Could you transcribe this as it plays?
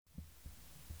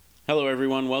Hello,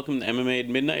 everyone. Welcome to MMA at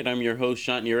Midnight. I'm your host,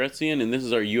 Shant Yeretzian, and this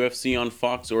is our UFC on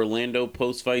Fox Orlando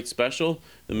post-fight special.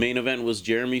 The main event was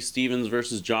Jeremy Stephens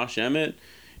versus Josh Emmett.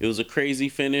 It was a crazy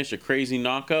finish, a crazy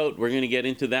knockout. We're going to get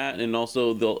into that and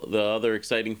also the other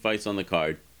exciting fights on the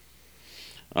card.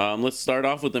 Let's start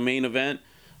off with the main event.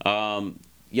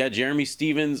 Jeremy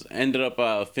Stephens ended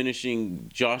up finishing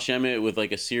Josh Emmett with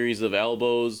like a series of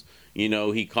elbows.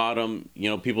 He caught him.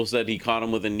 People said he caught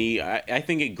him with a knee. I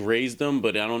think it grazed him,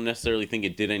 but I don't necessarily think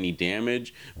it did any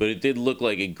damage. But it did look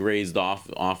like it grazed off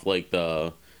like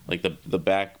the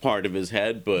back part of his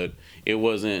head, but it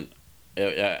wasn't.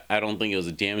 I don't think it was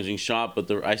a damaging shot, but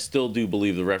I still do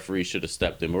believe the referee should have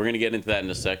stepped in. We're gonna get into that in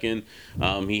a second.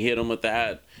 He hit him with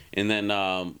that, and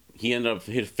then he ended up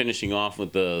finishing off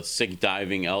with the sick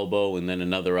diving elbow, and then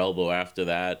another elbow after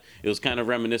that. It was kind of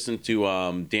reminiscent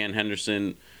to Dan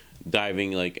Henderson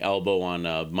diving like elbow on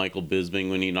Michael Bisping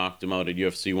when he knocked him out at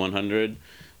UFC 100.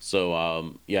 So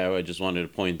I just wanted to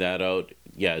point that out.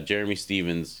 Yeah, Jeremy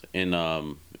Stephens, and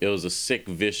it was a sick,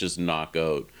 vicious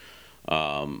knockout.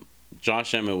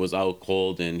 Josh Emmett was out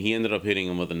cold, and he ended up hitting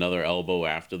him with another elbow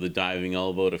after the diving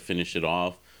elbow to finish him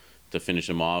off.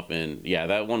 And yeah,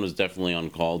 that one was definitely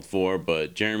uncalled for.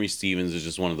 But Jeremy Stephens is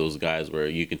just one of those guys where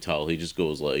you can tell he just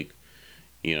goes like,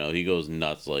 he goes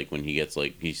nuts like when he gets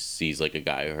like he sees like a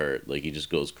guy hurt, like he just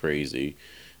goes crazy.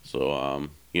 So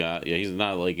he's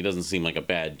not like he doesn't seem like a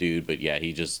bad dude, but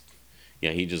he just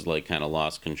like kind of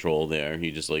lost control there.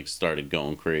 He just like started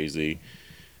going crazy.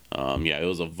 It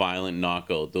was a violent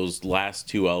knockout. Those last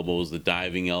two elbows, the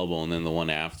diving elbow and then the one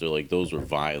after, like those were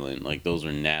violent. Like those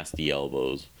were nasty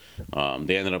elbows.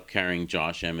 They ended up carrying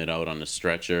Josh Emmett out on the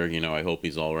stretcher. I hope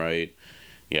he's all right.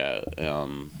 Yeah.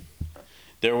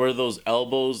 There were those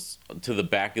elbows to the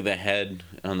back of the head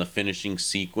on the finishing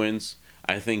sequence.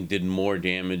 I think did more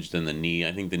damage than the knee.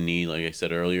 I think the knee, like I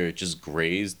said earlier, it just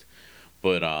grazed.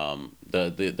 But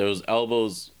those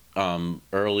elbows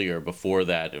earlier before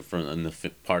that from in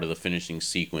the part of the finishing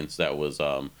sequence that was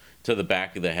to the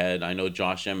back of the head. I know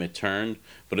Josh Emmett turned,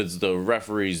 but it's the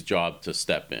referee's job to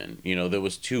step in. There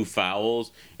was two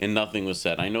fouls and nothing was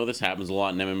said. I know this happens a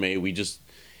lot in MMA.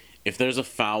 If there's a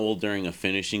foul during a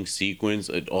finishing sequence,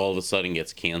 it all of a sudden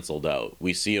gets canceled out.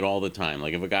 We see it all the time.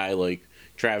 Like if a guy like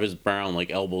Travis Brown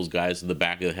like elbows guys to the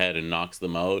back of the head and knocks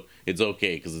them out, it's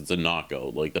okay because it's a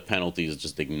knockout. Like the penalty is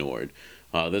just ignored.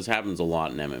 This happens a lot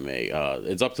in MMA.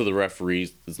 It's up to the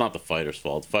referees. It's not the fighters'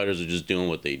 fault. The fighters are just doing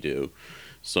what they do.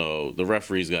 So the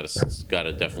referee's got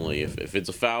to definitely, if it's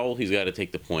a foul, he's got to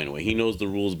take the point away. He knows the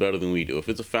rules better than we do. If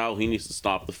it's a foul, he needs to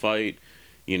stop the fight,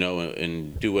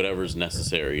 and do whatever's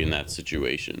necessary in that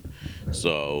situation.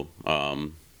 So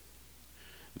earlier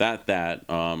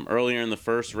in the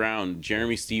first round,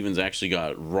 Jeremy Stephens actually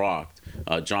got rocked.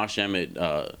 Josh Emmett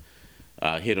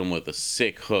hit him with a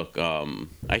sick hook.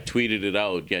 I tweeted it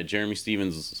out. Yeah, Jeremy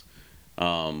Stephens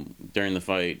during the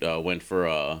fight went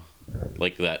for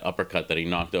like that uppercut that he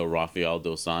knocked out Rafael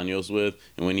Dos Anjos with,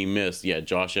 and when he missed, yeah,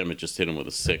 Josh Emmett just hit him with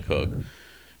a sick hook.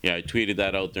 Yeah, I tweeted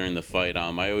that out during the fight.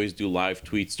 I always do live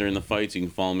tweets during the fights. You can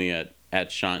follow me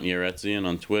at Shant Yeretzian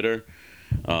on Twitter.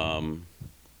 That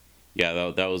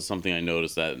was something I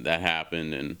noticed that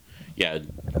happened, and yeah,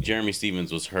 Jeremy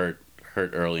Stephens was hurt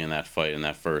early in that fight in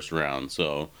that first round.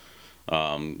 So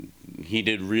he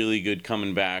did really good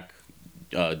coming back.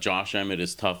 Josh Emmett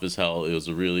is tough as hell. It was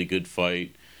a really good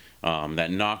fight. That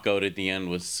knockout at the end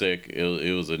was sick.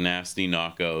 It was a nasty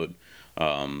knockout.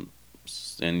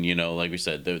 And like we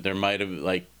said, there might have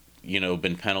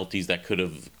been penalties that could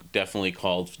have definitely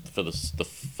called for the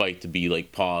fight to be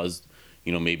like paused.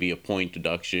 Maybe a point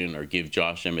deduction or give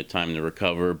Josh Emmett time to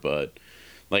recover. But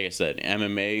like I said,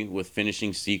 MMA with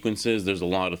finishing sequences, there's a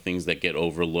lot of things that get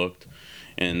overlooked,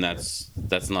 and that's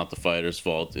not the fighter's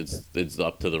fault. It's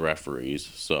up to the referees.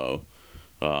 So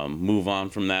move on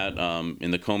from that.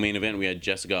 In the co-main event, we had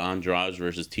Jessica Andrade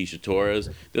versus Tecia Torres.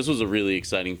 This was a really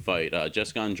exciting fight.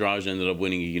 Jessica Andrade ended up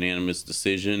winning a unanimous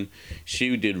decision.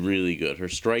 She did really good. Her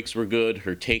strikes were good.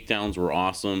 Her takedowns were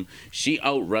awesome. She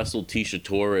out-wrestled Tecia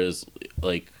Torres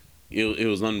like it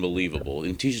was unbelievable.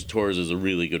 And Tecia Torres is a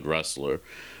really good wrestler.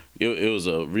 It was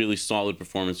a really solid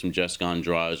performance from Jessica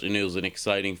Andrade, and it was an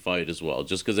exciting fight as well.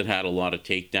 Just because it had a lot of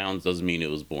takedowns doesn't mean it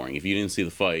was boring. If you didn't see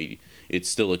the fight, it's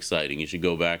still exciting. You should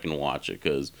go back and watch it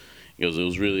because it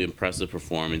was really impressive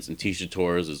performance. And Tecia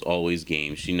Torres is always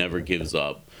game. She never gives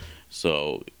up.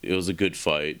 So it was a good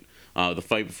fight. The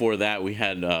fight before that, we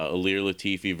had Ilir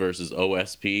Latifi versus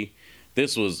OSP.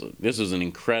 This was an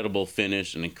incredible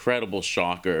finish, an incredible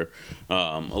shocker.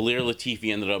 Ilir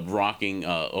Latifi ended up rocking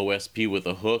OSP with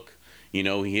a hook. You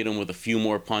know, he hit him with a few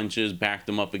more punches, backed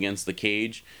him up against the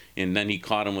cage, and then he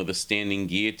caught him with a standing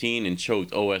guillotine and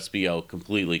choked OSP out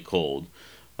completely cold.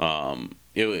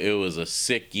 It was a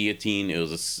sick guillotine. It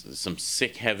was some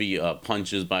sick heavy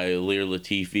punches by Ilir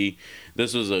Latifi.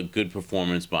 This was a good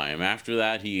performance by him. After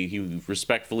that, he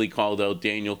respectfully called out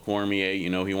Daniel Cormier. You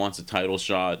know, he wants a title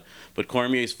shot, but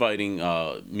Cormier's fighting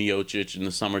Miocic in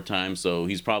the summertime, so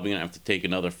he's probably gonna have to take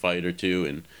another fight or two.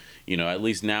 And you know, at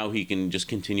least now he can just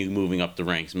continue moving up the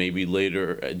ranks. Maybe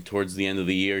later, towards the end of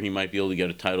the year, he might be able to get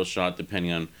a title shot,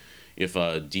 depending on if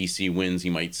DC wins. He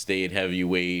might stay at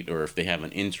heavyweight, or if they have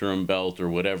an interim belt or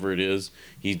whatever it is.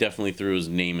 He definitely threw his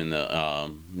name in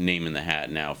the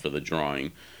hat now for the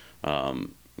drawing.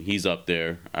 He's up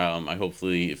there. I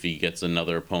hopefully, if he gets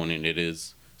another opponent, it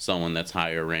is someone that's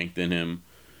higher ranked than him.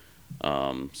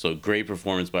 So great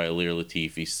performance by Ilir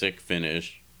Latifi, sick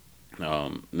finish.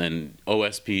 Then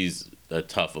OSP's a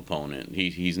tough opponent.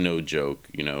 He's no joke.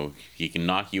 You know, he can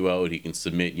knock you out. He can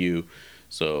submit you.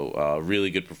 So really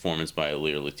good performance by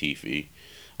Ilir Latifi.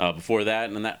 Before that,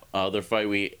 and that other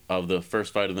fight the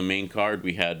first fight of the main card,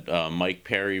 we had Mike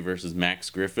Perry versus Max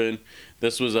Griffin.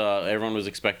 This was everyone was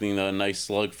expecting a nice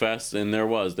slugfest, and there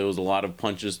was a lot of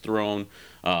punches thrown.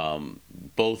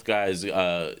 Both guys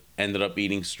ended up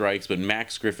eating strikes, but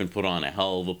Max Griffin put on a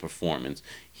hell of a performance.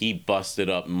 He busted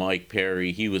up Mike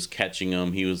Perry. He was catching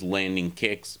him. He was landing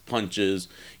kicks, punches.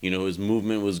 You know, his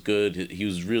movement was good. He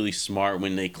was really smart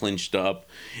when they clinched up.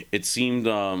 It seemed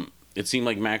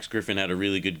like Max Griffin had a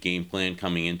really good game plan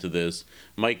coming into this.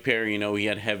 Mike Perry, you know, he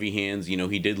had heavy hands. You know,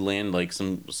 he did land like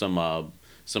some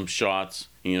shots.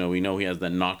 You know, we know he has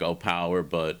that knockout power,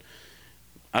 but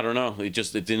I don't know. It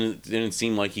didn't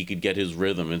seem like he could get his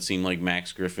rhythm. It seemed like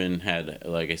Max Griffin had,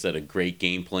 like I said, a great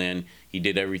game plan. He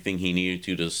did everything he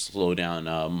needed to slow down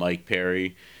Mike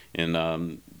Perry,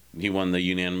 and he won the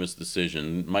unanimous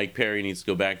decision. Mike Perry needs to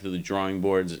go back to the drawing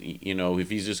boards. You know, if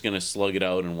he's just gonna slug it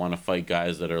out and want to fight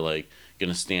guys that are like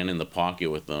gonna stand in the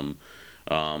pocket with them,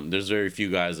 there's very few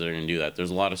guys that are gonna do that.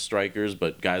 There's a lot of strikers,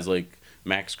 but guys like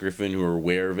Max Griffin who are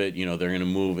aware of it, you know, they're going to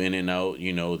move in and out,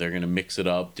 you know, they're going to mix it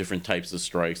up, different types of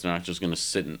strikes. They're not just going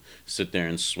to sit there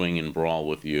and swing and brawl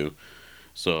with you.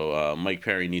 So Mike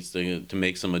Perry needs to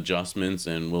make some adjustments,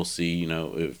 and we'll see, you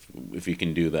know, if he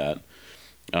can do that.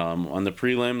 On the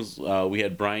prelims, we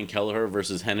had Brian Kelleher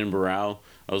versus Renan Barão.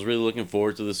 I was really looking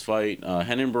forward to this fight.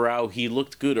 Renan Barão, he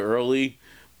looked good early,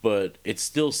 but it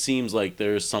still seems like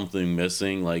there's something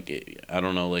missing. Like, I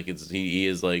don't know, like he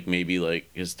is like, maybe like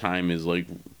his time is like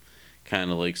kind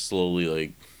of like slowly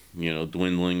like, you know,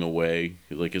 dwindling away,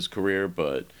 like his career.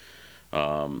 But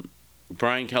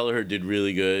Brian Kelleher did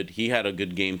really good. He had a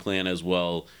good game plan as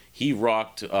well. He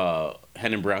rocked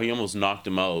Renan Barão. He almost knocked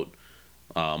him out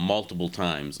multiple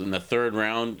times. In the third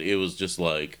round, it was just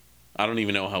like, I don't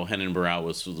even know how Renan Barão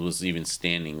was even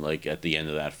standing, like, at the end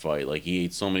of that fight. Like, he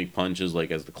ate so many punches,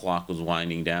 like, as the clock was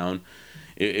winding down.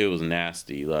 It was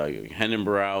nasty. Like, Renan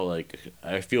Barão, like,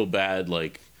 I feel bad,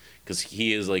 like, because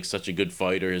he is, like, such a good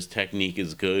fighter. His technique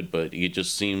is good, but it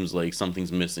just seems like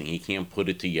something's missing. He can't put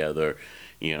it together.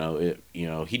 You know,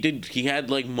 he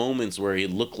had, like, moments where he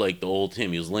looked like the old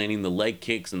him. He was landing the leg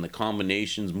kicks and the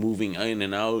combinations, moving in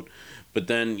and out. But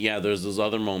then, yeah, there's those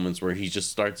other moments where he just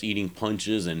starts eating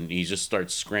punches and he just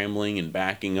starts scrambling and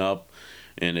backing up,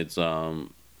 and it's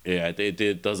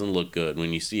it doesn't look good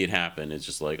when you see it happen. It's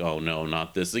just like, oh no,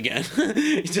 not this again.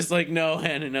 It's just like, no,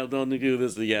 Hannah, no, don't do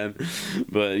this again.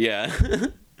 But yeah,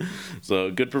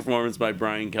 so good performance by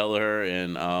Brian Kelleher,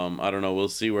 and I don't know, we'll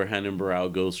see where Renan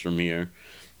Barão goes from here.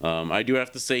 I do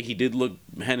have to say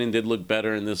Renan did look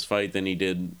better in this fight than he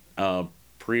did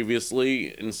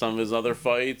previously in some of his other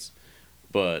fights.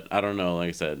 But I don't know. Like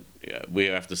I said, yeah, we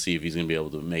have to see if he's going to be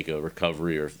able to make a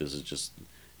recovery or if this is just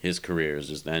his career is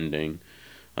just ending.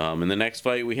 In the next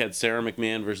fight, we had Sarah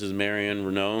McMahon versus Marion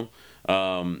Reneau.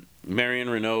 Marion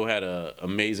Reneau had an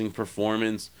amazing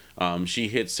performance. She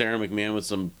hit Sarah McMahon with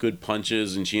some good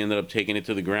punches, and she ended up taking it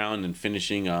to the ground and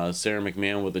finishing Sarah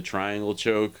McMahon with a triangle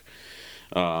choke.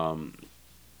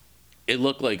 It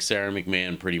looked like Sarah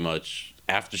McMahon pretty much,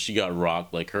 after she got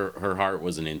rocked, like her heart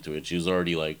wasn't into it. She was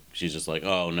already like, she's just like,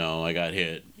 oh no, I got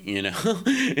hit, you know.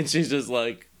 And she's just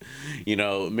like, you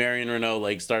know, Marion Reneau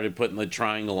like started putting the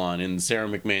triangle on, and Sarah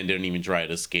McMahon didn't even try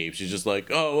to escape. She's just like,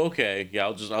 oh okay, yeah,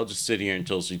 I'll just sit here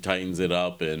until she tightens it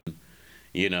up and,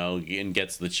 you know, and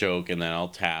gets the choke, and then I'll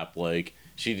tap. Like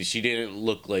she didn't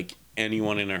look like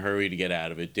anyone in a hurry to get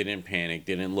out of it. Didn't panic.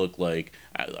 Didn't look like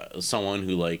someone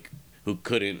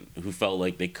who felt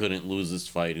like they couldn't lose this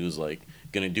fight. Who's like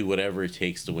gonna do whatever it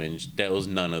takes to win. That was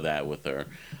none of that with her.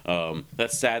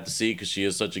 That's sad to see because she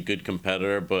is such a good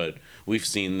competitor, but we've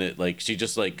seen that like she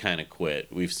just like kind of quit.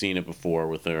 We've seen it before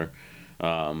with her.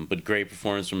 But great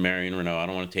performance from Marion Renault. I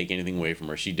don't want to take anything away from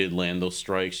her. She did land those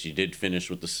strikes. She did finish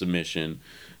with the submission.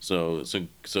 So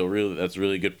really, that's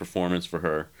really good performance for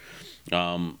her.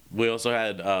 We also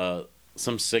had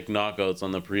some sick knockouts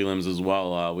on the prelims as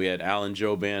well. We had Alan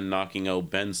Jouban knocking out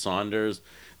Ben Saunders.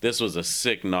 This was a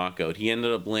sick knockout. He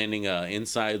ended up landing a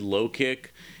inside low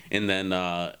kick, and then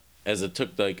as it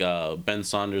took like Ben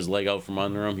Saunders' leg out from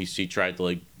under him, he tried to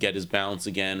like get his balance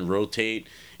again, rotate,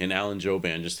 and Alan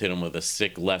Jouban just hit him with a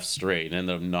sick left straight and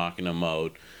ended up knocking him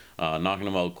out. Knocking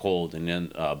him out cold, and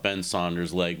then Ben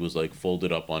Saunders' leg was like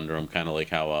folded up under him, kind of like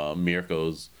how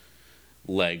Mirko's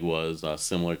leg was,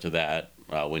 similar to that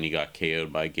when he got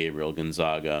KO'd by Gabriel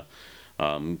Gonzaga.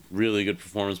 Really good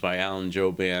performance by Alan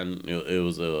Jouban. It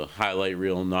was a highlight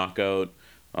reel knockout.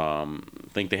 I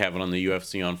think they have it on the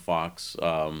UFC on Fox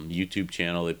YouTube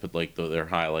channel. They put like their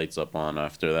highlights up on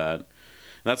after that.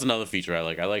 And that's another feature I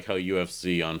like. I like how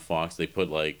UFC on Fox, they put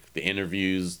like the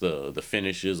interviews, the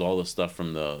finishes, all the stuff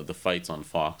from the fights on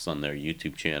Fox on their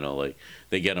YouTube channel. Like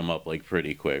they get them up like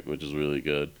pretty quick, which is really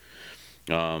good.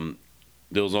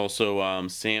 There was also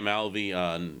Sam Alvey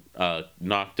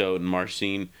knocked out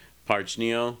Marcin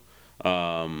Parchnio.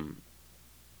 Sam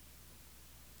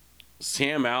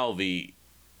Alvey,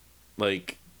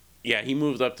 like, yeah, he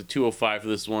moved up to 205 for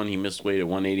this one. He missed weight at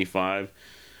 185.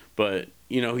 But,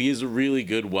 you know, he is a really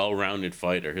good, well-rounded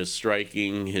fighter. His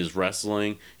striking, his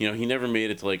wrestling, you know, he never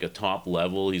made it to, like, a top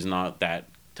level. He's not that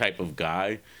type of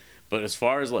guy. But as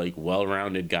far as, like,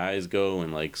 well-rounded guys go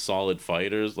and, like, solid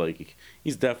fighters, like,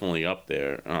 he's definitely up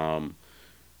there.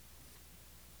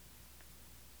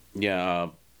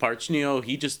 Parchnio,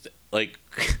 he just, like,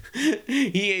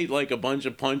 he ate, like, a bunch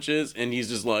of punches, and he's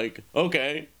just like,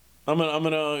 okay, I'm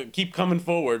gonna keep coming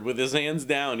forward with his hands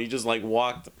down. He just like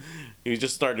he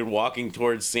just started walking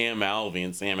towards Sam Alvey,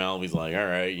 and Sam Alvey's like, all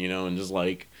right, you know, and just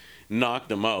like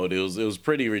knocked him out. It was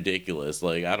pretty ridiculous.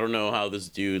 Like, I don't know how this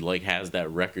dude like has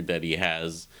that record that he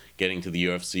has getting to the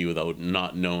UFC without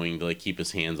not knowing to like keep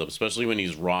his hands up, especially when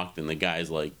he's rocked and the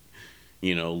guy's like,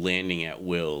 you know, landing at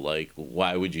will. Like,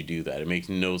 why would you do that? It makes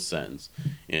no sense.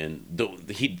 And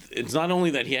it's not only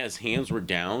that his hands were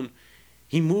down,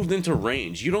 he moved into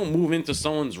range. You don't move into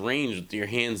someone's range with your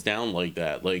hands down like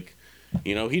that. Like,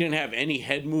 you know, he didn't have any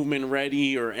head movement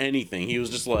ready or anything. He was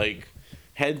just like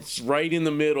heads right in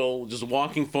the middle, just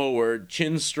walking forward,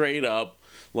 chin straight up.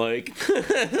 Like,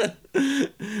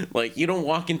 like you don't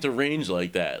walk into range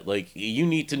like that. Like, you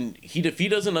need to. If he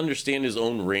doesn't understand his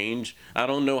own range, I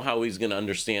don't know how he's gonna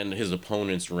understand his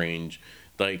opponent's range.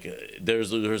 Like,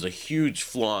 there's a huge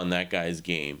flaw in that guy's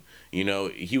game. You know,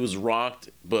 he was rocked,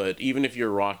 but even if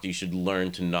you're rocked, you should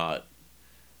learn to not,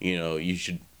 you know, you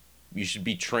should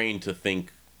be trained to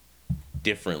think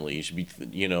differently. You should be,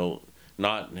 you know,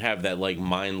 not have that like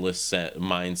mindless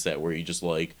mindset where you just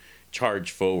like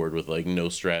charge forward with like no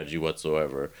strategy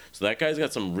whatsoever. So that guy's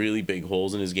got some really big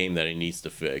holes in his game that he needs to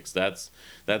fix. That's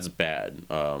bad.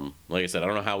 Like I said, I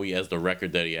don't know how he has the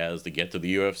record that he has to get to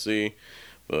the UFC,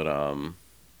 but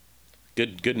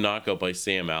good knockout by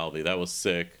Sam Alvey. That was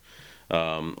sick.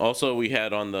 Also, we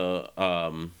had on the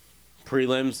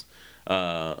prelims,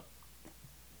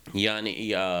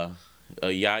 Yaya.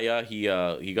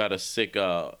 He got a sick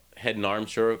head and arm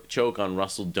choke on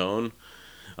Russell Doan.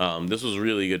 This was a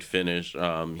really good finish.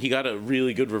 He got a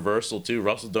really good reversal too.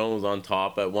 Russell Doan was on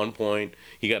top at one point.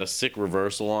 He got a sick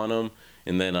reversal on him,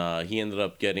 and then he ended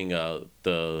up getting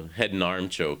the head and arm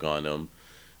choke on him,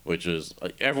 which is,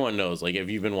 everyone knows, like, if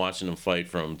you've been watching him fight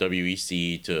from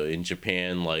WEC to in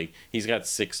Japan, like, he's got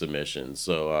 6 submissions.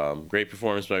 So great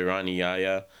performance by Rani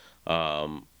Yaya.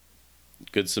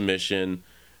 Good submission.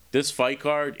 This fight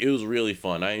card, it was really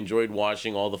fun. I enjoyed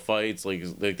watching all the fights. Like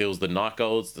there was the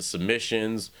knockouts, the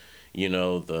submissions, you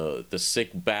know, the sick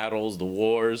battles, the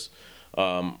wars.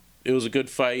 It was a good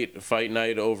fight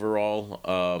night overall.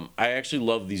 I actually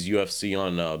love these UFC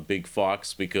on Big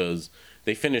Fox because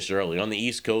they finish early. On the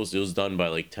East Coast, it was done by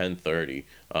like 10:30.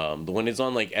 When it's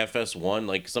on like FS1,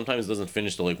 like sometimes it doesn't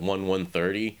finish till like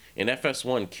 1:30, and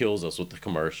FS1 kills us with the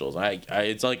commercials.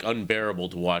 It's like unbearable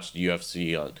to watch the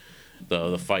UFC on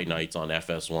the fight nights on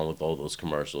FS1 with all those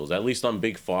commercials. At least on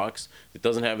Big Fox, it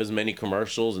doesn't have as many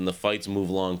commercials, and the fights move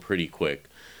along pretty quick.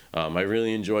 I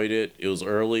really enjoyed it. It was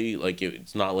early. Like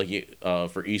it's not like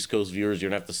for East Coast viewers, you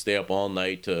don't have to stay up all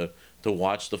night to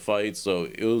watch the fights. So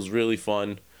it was really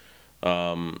fun.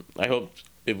 I hope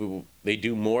they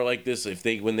do more like this if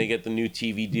they when they get the new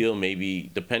TV deal, maybe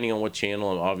depending on what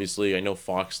channel. Obviously, I know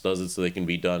Fox does it so they can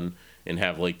be done and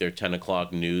have like their 10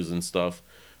 o'clock news and stuff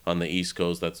on the East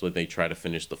Coast. That's what they try to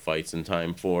finish the fights in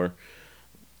time for.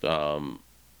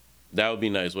 That would be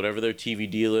nice. Whatever their TV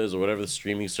deal is or whatever the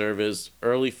streaming service,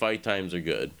 early fight times are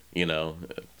good. You know,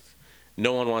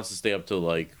 no one wants to stay up till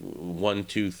like 1,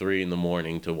 2, 3 in the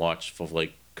morning to watch for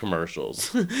like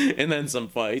commercials and then some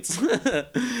fights.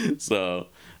 So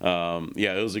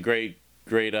yeah, it was a great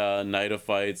night of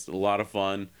fights. A lot of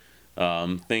fun.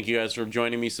 Thank you guys for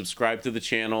joining me. Subscribe to the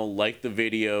channel, like the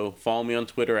video, follow me on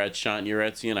Twitter at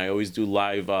ShantYuretzian. I always do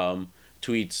live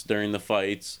tweets during the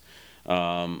fights.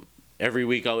 Every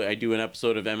week I do an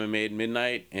episode of MMA at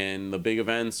Midnight, and the big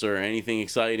events or anything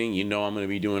exciting, you know I'm going to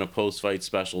be doing a post-fight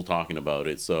special talking about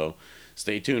it. So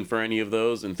stay tuned for any of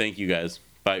those, and thank you guys.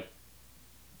 Bye.